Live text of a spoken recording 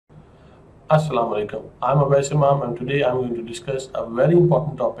Assalamu alaikum. I'm Abais Imam and today I'm going to discuss a very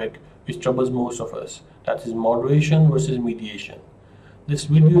important topic which troubles most of us, that is moderation versus mediation. This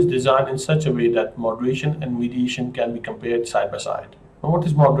video is designed in such a way that moderation and mediation can be compared side by side. Now, what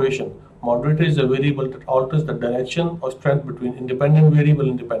is moderation? Moderator is a variable that alters the direction or strength between independent variable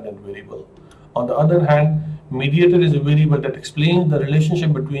and dependent variable. On the other hand, mediator is a variable that explains the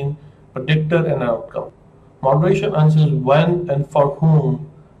relationship between predictor and outcome. Moderation answers when and for whom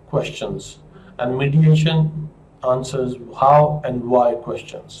questions, and mediation answers how and why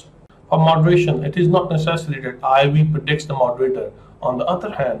questions. For moderation, it is not necessary that IV predicts the moderator. On the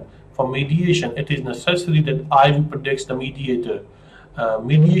other hand, for mediation, it is necessary that IV predicts the mediator.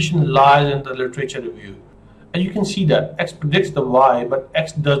 Mediation lies in the literature review. And you can see that X predicts the Y, but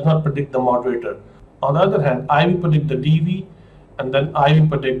X does not predict the moderator. On the other hand, IV predicts the DV, and then IV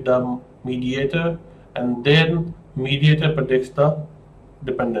predicts the mediator, and then mediator predicts the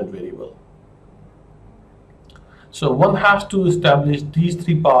dependent variable. So one has to establish these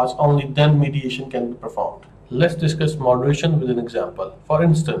three parts, only then mediation can be performed. Let's discuss moderation with an example. For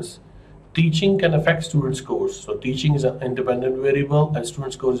instance, teaching can affect student scores. So teaching is an independent variable and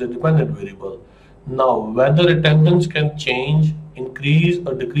student score is a dependent variable. Now, whether attendance can change, increase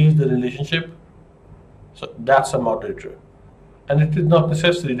or decrease the relationship, so that's a moderator. And it is not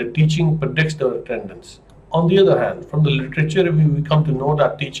necessary that teaching predicts the attendance. On the other hand, from the literature review, we come to know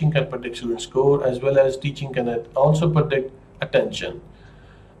that teaching can predict student score, as well as teaching can also predict attention.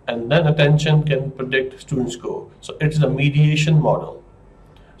 And then attention can predict student score. So it's a mediation model.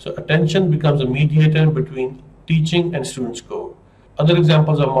 So attention becomes a mediator between teaching and student score. Other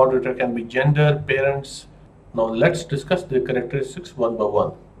examples of moderator can be gender, parents. Now let's discuss the characteristics one by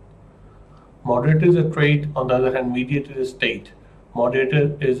one. Moderator is a trait, on the other hand, mediator is a state.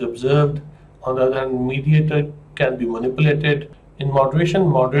 Moderator is observed, on the other hand, mediator can be manipulated. In moderation,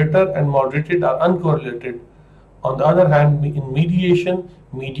 moderator and moderated are uncorrelated. On the other hand, in mediation,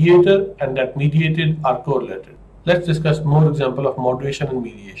 mediator and that mediated are correlated. Let's discuss more examples of moderation and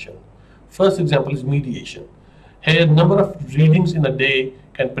mediation. First example is mediation. Here, number of readings in a day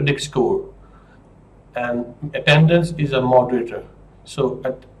can predict score, and attendance is a moderator. So,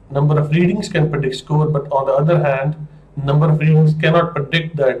 number of readings can predict score, but on the other hand, number of readings cannot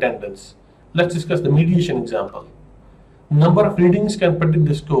predict the attendance. Let's discuss the mediation example. Number of readings can predict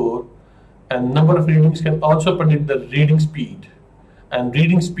the score, and number of readings can also predict the reading speed, and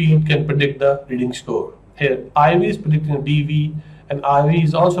reading speed can predict the reading score. Here, IV is predicting the DV, and IV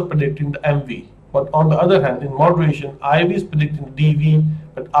is also predicting the MV. But on the other hand, in moderation, IV is predicting the DV,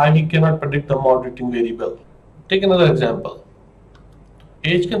 but IV cannot predict the moderating variable. Take another example.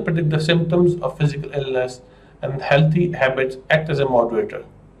 Age can predict the symptoms of physical illness, and healthy habits act as a moderator.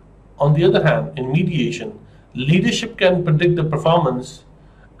 On the other hand, in mediation, leadership can predict the performance,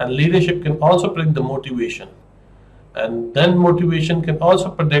 and leadership can also predict the motivation. And then motivation can also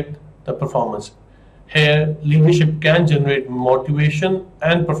predict the performance. Here, leadership can generate motivation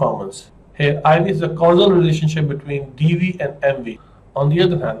and performance. Here, IV is a causal relationship between DV and MV. On the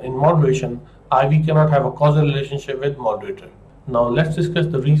other hand, in moderation, IV cannot have a causal relationship with moderator. Now, let's discuss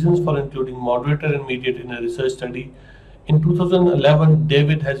the reasons for including moderator and mediator in a research study. In 2011,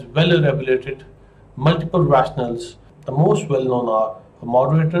 David has well elaborated multiple rationales. The most well-known are for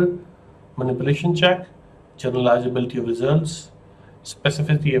moderator, manipulation check, generalizability of results,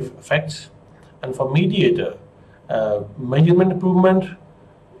 specificity of effects, and for mediator, measurement improvement,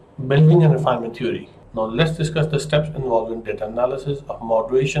 building and refinement theory. Now let's discuss the steps involved in data analysis of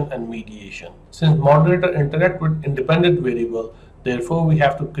moderation and mediation. Since moderator interact with independent variable, therefore we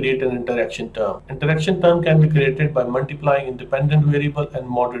have to create an interaction term. Interaction term can be created by multiplying independent variable and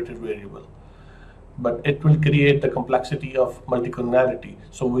moderated variable, but it will create the complexity of multicollinearity.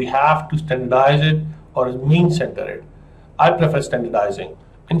 So we have to standardize it or mean center it. I prefer standardizing.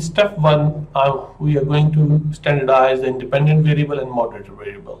 In step 1, we are going to standardize the independent variable and moderator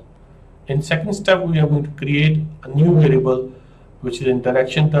variable. In second step, we are going to create a new variable, which is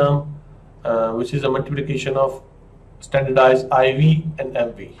interaction term, which is a multiplication of standardized IV and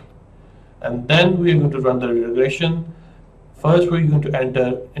MV. And then we are going to run the regression. First, we're going to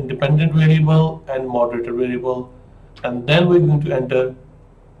enter independent variable and moderator variable, and then we're going to enter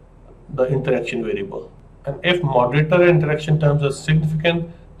the interaction variable. And if moderator and interaction terms are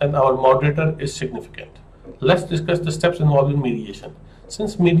significant, then our moderator is significant. Let's discuss the steps involved in mediation.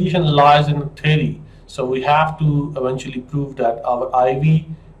 Since mediation lies in theory, so we have to eventually prove that our IV,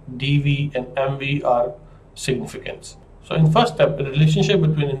 DV, and MV are significant. So in first step, the relationship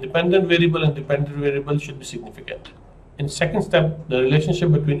between independent variable and dependent variable should be significant. In second step, the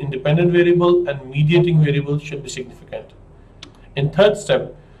relationship between independent variable and mediating variable should be significant. In third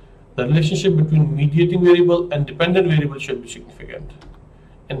step, the relationship between mediating variable and dependent variable should be significant.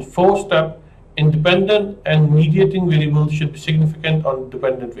 In fourth step, independent and mediating variable should be significant on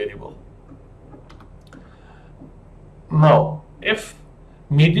dependent variable. Now, if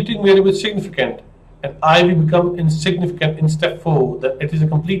mediating variable is significant and IV become insignificant in step 4, then it is a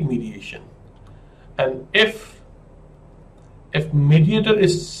complete mediation. And if mediator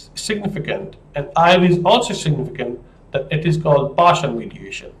is significant and IV is also significant, then it is called partial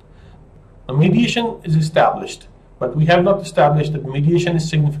mediation. Now, mediation is established, but we have not established that mediation is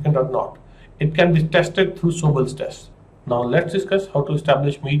significant or not. It can be tested through Sobel's test. Now let's discuss how to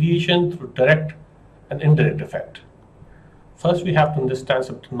establish mediation through direct and indirect effect. First, we have to understand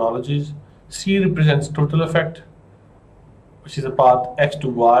some terminologies. C represents total effect, which is the path X to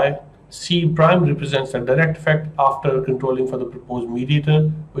Y. C prime represents the direct effect after controlling for the proposed mediator,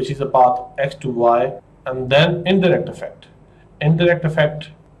 which is the path X to Y. And then indirect effect. Indirect effect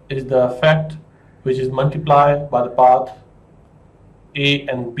is the effect which is multiplied by the path A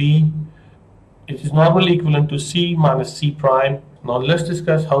and B. It is normally equivalent to C minus C prime. Now let's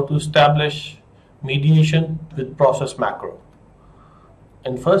discuss how to establish mediation with process macro.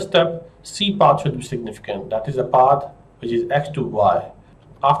 In first step, C path should be significant. That is a path which is X to Y.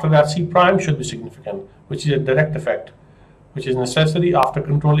 After that, C prime should be significant, which is a direct effect, which is necessary after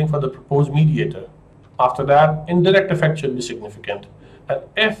controlling for the proposed mediator. After that, indirect effect should be significant. And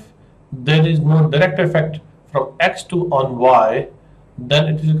if there is no direct effect from X to on Y, then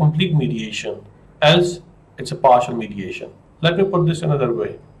it is a complete mediation. Else, it's a partial mediation. Let me put this another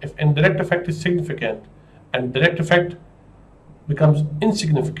way. If indirect effect is significant and direct effect becomes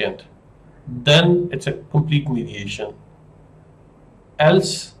insignificant, then it's a complete mediation.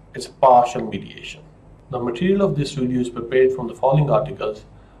 Else, it's a partial mediation. The material of this video is prepared from the following articles.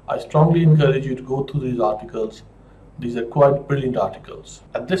 I strongly encourage you to go through these articles. These are quite brilliant articles.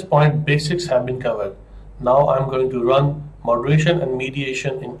 At this point, basics have been covered. Now I'm going to run moderation and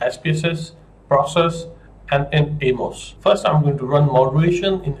mediation in SPSS, process, and in AMOS. First, I'm going to run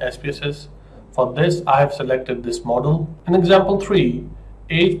moderation in SPSS. For this, I have selected this model. In example 3,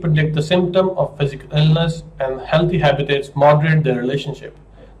 age predicts the symptom of physical illness and healthy habitats moderate their relationship.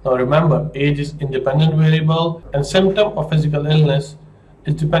 Now remember, age is independent variable and symptom of physical illness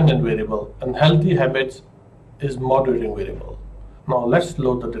is dependent variable and healthy habits is moderating variable. Now let's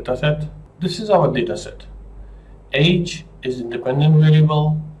load the dataset. This is our dataset. Age is independent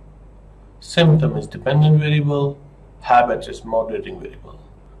variable, symptom is dependent variable, habits is moderating variable.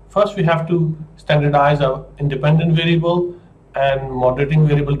 First, we have to standardize our independent variable and moderating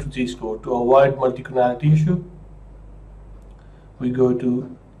variable to Z-score to avoid multicollinearity issue. We go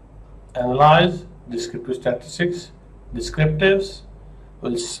to Analyze, Descriptive Statistics, Descriptives.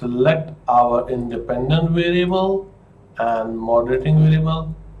 We'll select our independent variable and moderating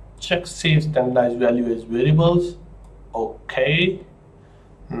variable. Check Save Standardized Value as Variables. Okay.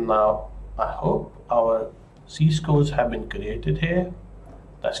 Now, I hope our Z-scores have been created here.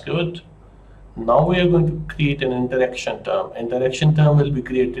 That's good. Now we are going to create an interaction term. Interaction term will be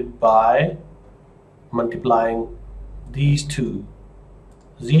created by multiplying these two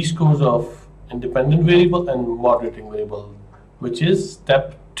Z-scores of independent variable and moderating variable, which is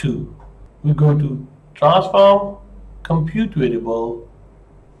step 2. We go to transform, compute variable.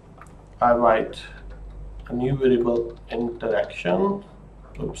 I write a new variable interaction.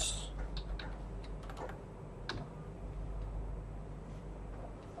 Oops.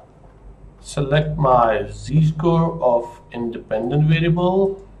 Select my Z-score of independent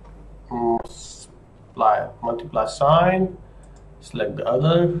variable, multiply sign, select the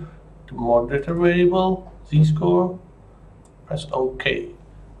other to moderator variable, Z-score, press OK.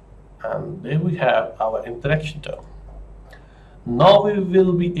 And there we have our interaction term. Now we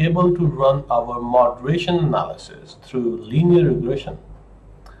will be able to run our moderation analysis through linear regression.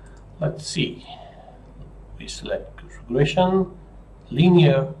 Let's see. We select regression,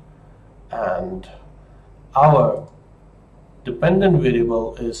 linear, and our dependent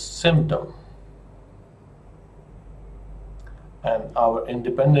variable is symptom and our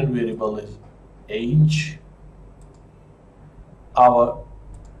independent variable is age. Our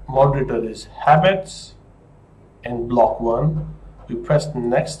moderator is habits. In block 1, we press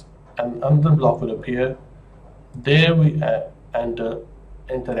next and another block will appear. There we enter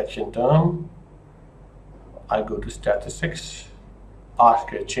interaction term. I go to statistics,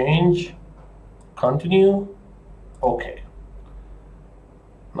 ask a change, continue, OK.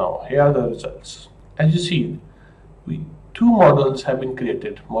 Now here are the results. As you see, two models have been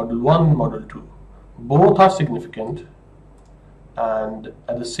created, model 1 and model 2. Both are significant, and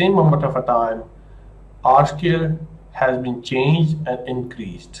at the same moment of a time, R square has been changed and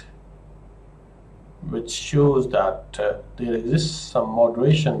increased. which shows that there exists some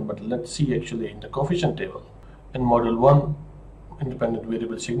moderation, but let's see actually in the coefficient table. In model 1, independent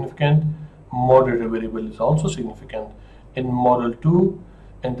variable is significant, moderator variable is also significant. In model 2,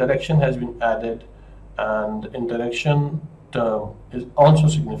 interaction has been added and interaction term is also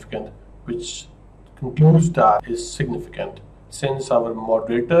significant, which concludes that is significant since our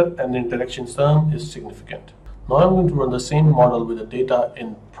moderator and interaction term is significant. Now I'm going to run the same model with the data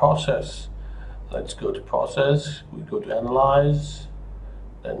in process. Let's go to process, we go to analyze,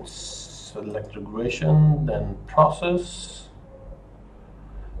 then select regression, then process.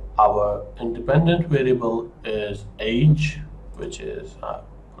 Our independent variable is age, which is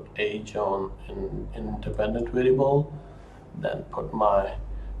put age on in independent variable, then put my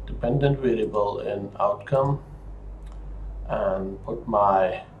dependent variable in outcome, and put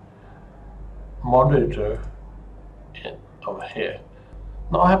my moderator in over here.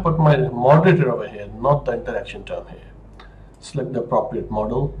 Now I have put my moderator over here, not the interaction term here. Select the appropriate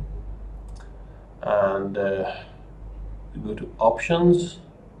model and go to options,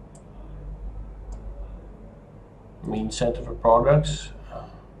 mean center for products,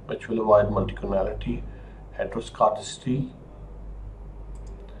 which will avoid multicollinearity, heteroscedasticity.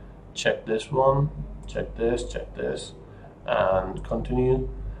 Check this one, check this, and continue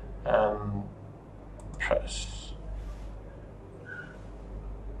and press.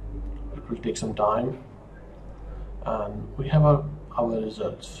 It will take some time, and we have our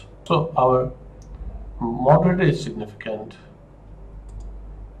results. So our moderator is significant,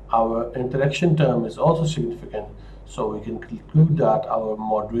 our interaction term is also significant, so we can conclude that our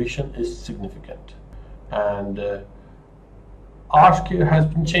moderation is significant, and R-square has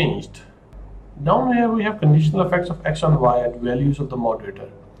been changed. Down here we have conditional effects of x on y at values of the moderator.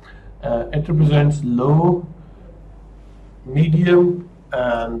 It represents low, medium,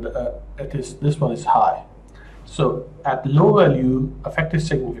 and this one is high. So at low value, effect is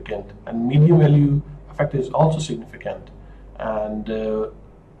significant, and medium value, effect is also significant. And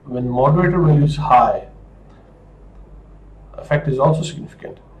when moderator value is high, effect is also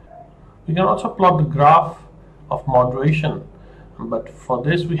significant. We can also plot the graph of moderation, but for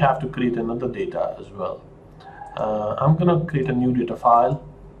this we have to create another data as well. I'm going to create a new data file.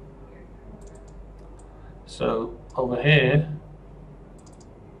 So over here,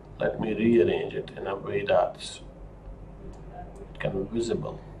 let me rearrange it in a way that it can be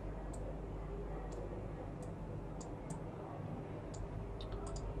visible.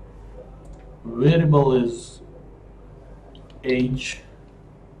 Variable is age,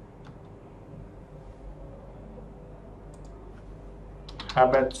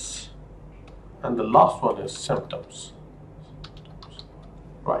 habits, and the last one is symptoms.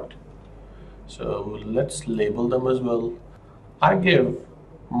 Right. So let's label them as well. I give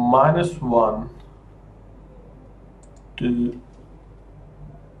 -1 to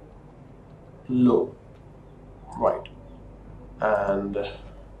low, right, and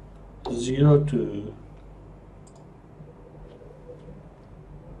 0 to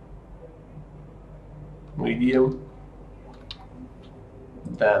medium,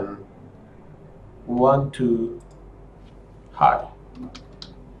 then 1 to high,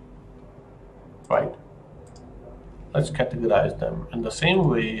 right. Let's categorize them in the same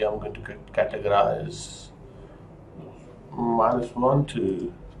way. I'm going to categorize -1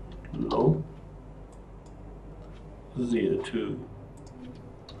 to low, 0 to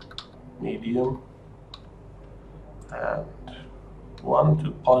medium, and 1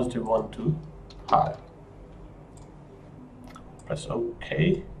 to high. Press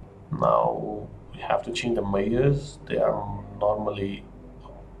OK. Now we have to change the measures. They are normally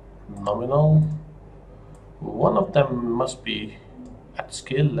nominal. One of them must be at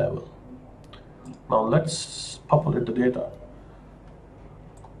scale level. Now let's populate the data.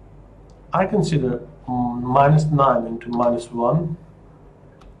 I consider -9 into -1,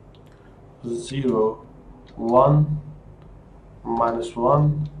 0, 1,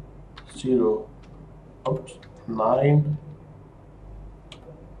 -1, 0, oops, 9,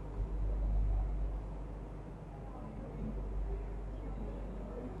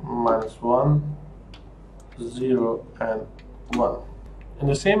 -1, 0, and 1. In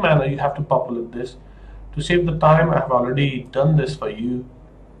the same manner, you have to populate this. To save the time, I have already done this for you.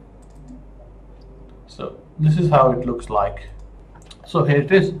 So this is how it looks like. So here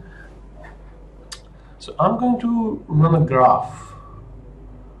it is. So I'm going to run a graph.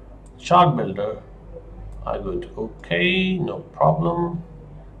 Chart builder. I go to OK, no problem.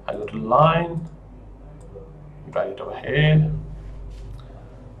 I go to line, drag it over here.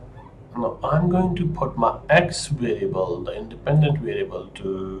 Now I'm going to put my x variable, the independent variable,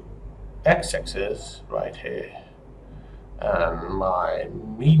 to x-axis right here and my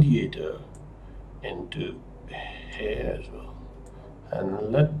mediator into here as well,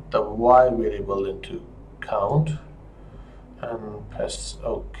 and let the y variable into count and press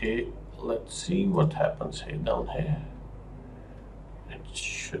OK. Let's see what happens here down here.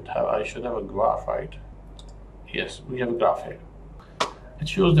 I should have a graph, right? Yes, we have a graph here. It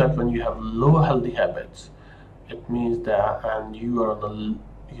shows that when you have lower healthy habits, it means that, and you are on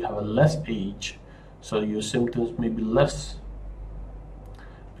you have a less age, so your symptoms may be less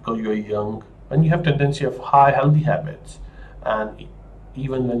because you are young. When you have tendency of high healthy habits, and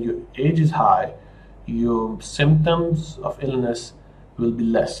even when your age is high, your symptoms of illness will be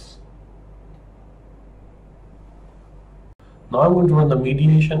less. Now I'm going to run the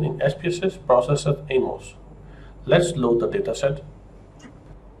mediation in SPSS processor AMOS. Let's load the dataset.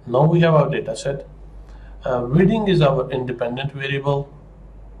 Now we have our dataset. Reading is our independent variable.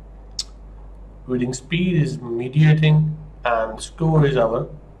 Reading speed is mediating, and score is our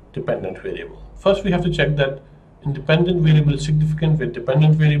dependent variable. First we have to check that independent variable is significant with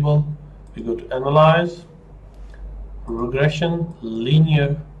dependent variable. We go to Analyze, Regression,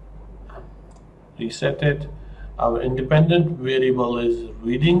 Linear, reset it. Our independent variable is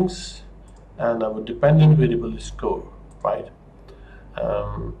readings and our dependent variable is score, right?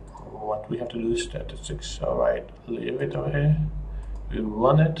 What we have to do is statistics. All right, leave it over here. We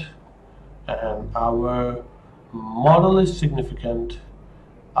run it, and our model is significant.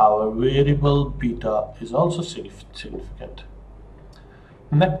 Our variable beta is also significant.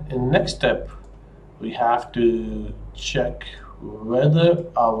 In next step, we have to check whether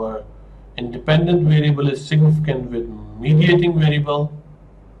our independent variable is significant with mediating variable.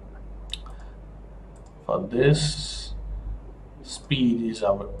 For this, speed is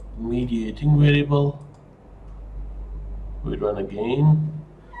our mediating variable. We run again.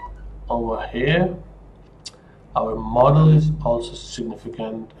 Over here, our model is also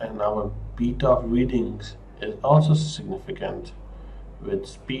significant, and our beta of readings is also significant with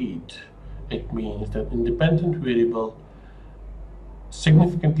speed. It means that independent variable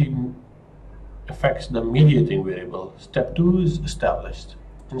significantly affects the mediating variable. Step 2 is established.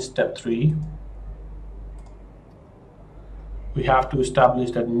 In step 3, we have to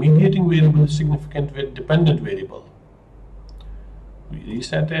establish that mediating variable is significant with dependent variable. We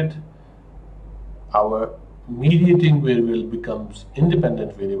reset it. Our mediating variable becomes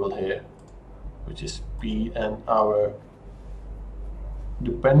independent variable here, which is speed, and our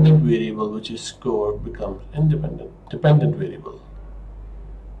dependent variable, which is score, becomes dependent variable.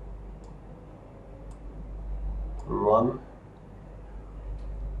 Run.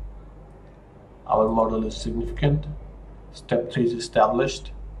 Our model is significant. Step 3 is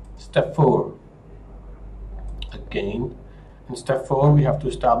established. Step 4, again, in step 4 we have to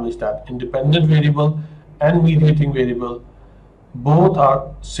establish that independent variable and mediating variable both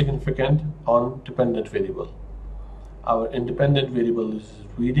are significant on dependent variable. Our independent variable is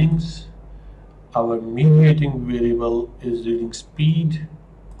readings. Our mediating variable is reading speed,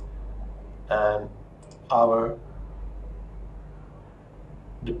 and our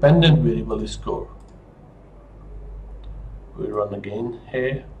dependent variable is score. We run again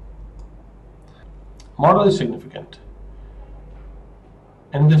here. Model is significant.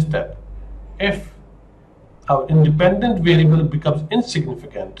 In this step, if our independent variable becomes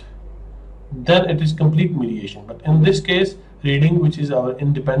insignificant, then it is complete mediation. But in this case, reading, which is our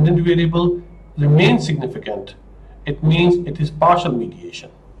independent variable, remains significant. It means it is partial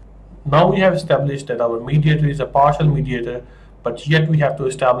mediation. Now we have established that our mediator is a partial mediator, but yet we have to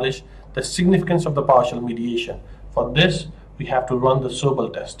establish the significance of the partial mediation. For this, we have to run the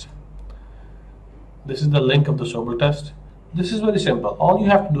Sobel test. This is the link of the Sobel test. This is very simple. All you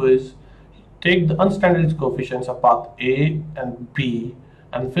have to do is take the unstandardized coefficients of path A and B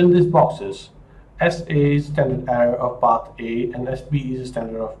and fill these boxes. SA is standard error of path A and SB is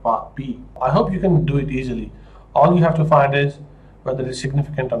standard of path B. I hope you can do it easily. All you have to find is whether it is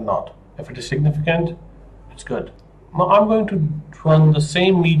significant or not. If it is significant, it's good. Now I'm going to run the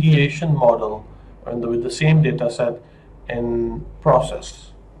same mediation model with the same data set in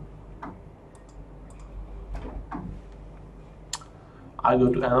process. I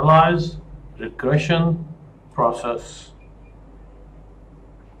go to Analyze, Regression, Process,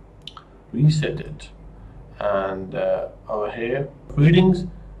 reset it, and over here, readings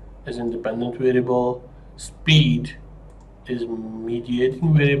is independent variable, speed is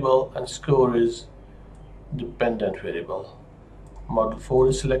mediating variable, and score is dependent variable. Model 4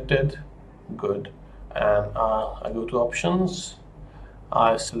 is selected, good, and I go to options.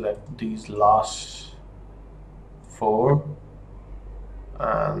 I select these last 4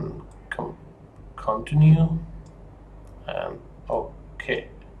 and continue and okay.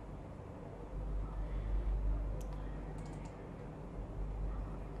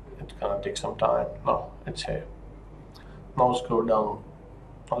 It's gonna take some time. No, it's here. Now scroll down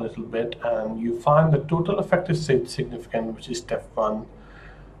a little bit and you find the total effect is significant, which is step 1.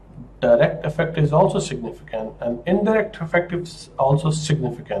 Direct effect is also significant, and indirect effect is also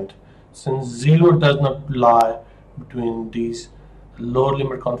significant, since 0 does not lie between these lower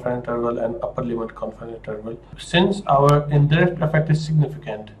limit confidence interval and upper limit confidence interval. Since our indirect effect is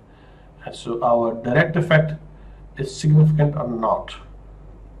significant, and so our direct effect is significant or not,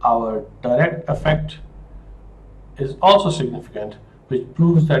 our direct effect is also significant, which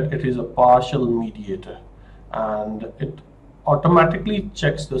proves that it is a partial mediator, and it automatically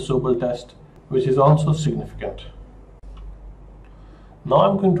checks the Sobel test, which is also significant. Now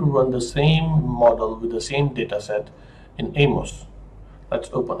I'm going to run the same model with the same data set in Amos. Let's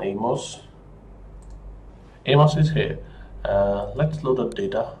open Amos. Amos is here. Let's load the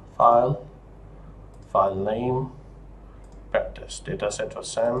data file, file name, pep test, data set for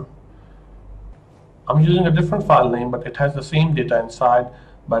SAM. I'm using a different file name, but it has the same data inside,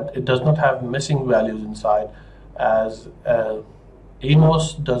 but it does not have missing values inside, as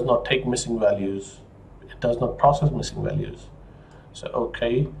Amos does not take missing values. It does not process missing values. So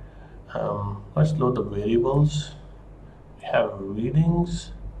okay, let's load the variables. We have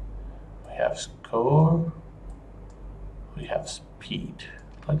readings, we have score, we have speed.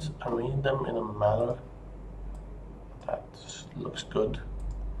 Let's arrange them in a manner that looks good.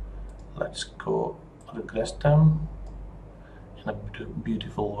 Let's go regress them in a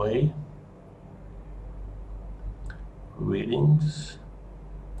beautiful way. Readings,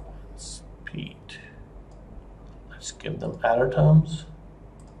 speed. Let's give them error terms,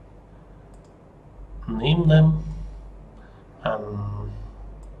 name them, and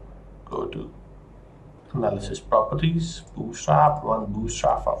go to analysis properties, bootstrap, run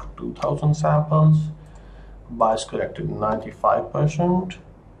bootstrap of 2000 samples, bias corrected 95%,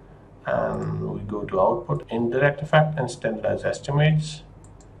 and we go to output, indirect effect and standardized estimates,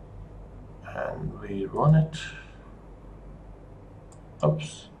 and we run it.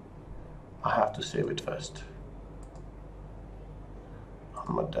 Oops, I have to save it first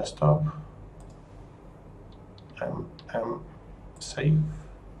on my desktop. And save.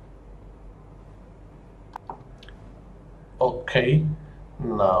 Okay,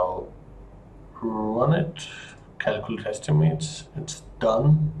 now run it, calculate estimates. It's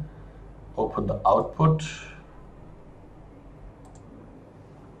done. Open the output.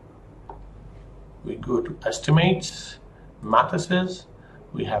 We go to estimates, matrices.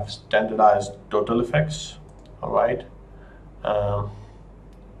 We have standardized total effects, all right,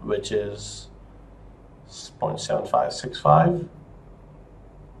 which is 0.7565.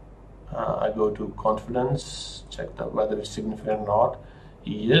 I go to confidence, check whether it's significant or not.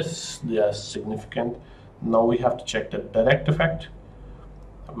 Yes, they are significant. Now we have to check the direct effect,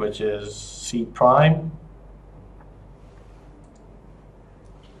 which is C prime.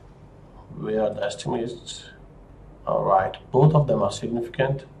 Where are the estimates? All right, both of them are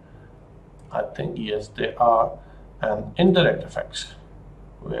significant. I think yes, they are. And indirect effects,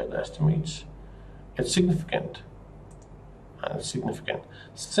 where are the estimates? It's significant. And it's significant.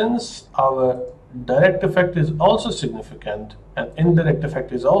 Since our direct effect is also significant and indirect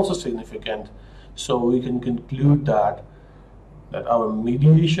effect is also significant, so we can conclude that our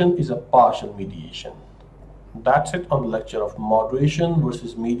mediation is a partial mediation. That's it on the lecture of moderation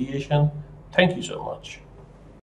versus mediation. Thank you so much.